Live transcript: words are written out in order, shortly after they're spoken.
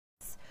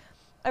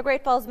A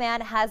Great Falls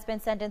man has been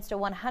sentenced to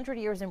 100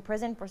 years in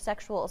prison for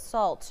sexual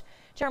assault.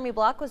 Jeremy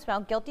Block was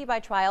found guilty by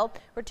trial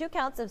for 2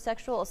 counts of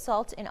sexual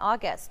assault in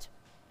August.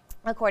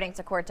 According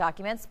to court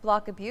documents,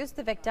 Block abused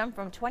the victim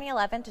from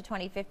 2011 to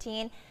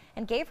 2015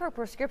 and gave her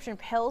prescription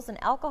pills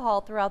and alcohol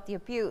throughout the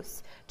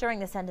abuse. During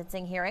the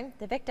sentencing hearing,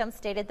 the victim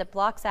stated that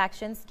Block's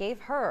actions gave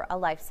her a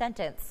life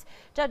sentence.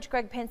 Judge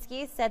Greg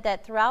Pinsky said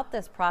that throughout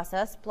this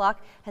process,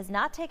 Block has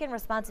not taken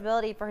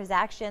responsibility for his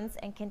actions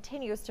and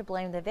continues to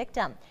blame the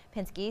victim.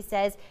 Pinsky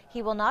says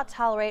he will not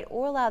tolerate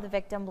or allow the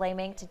victim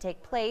blaming to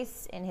take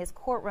place in his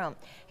courtroom.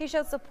 He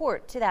showed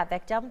support to that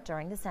victim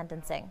during the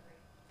sentencing.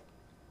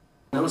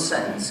 No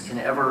sentence can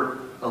ever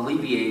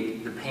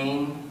alleviate the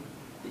pain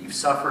that you've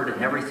suffered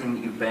and everything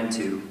that you've been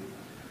to.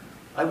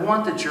 I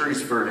want the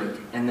jury's verdict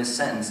and this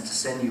sentence to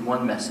send you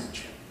one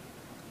message.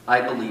 I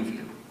believe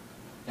you,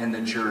 and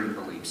the jury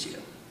believes you.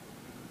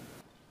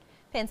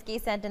 Pinsky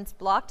sentenced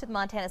Block to the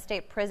Montana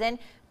State Prison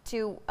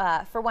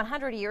for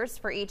 100 years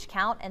for each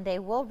count, and they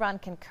will run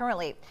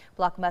concurrently.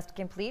 Block must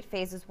complete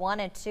phases 1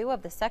 and 2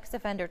 of the sex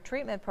offender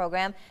treatment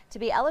program to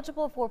be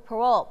eligible for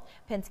parole.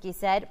 Pinsky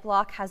said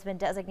Block has been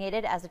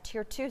designated as a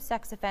Tier 2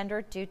 sex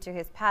offender due to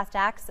his past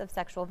acts of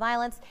sexual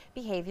violence,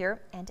 behavior,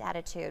 and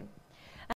attitude.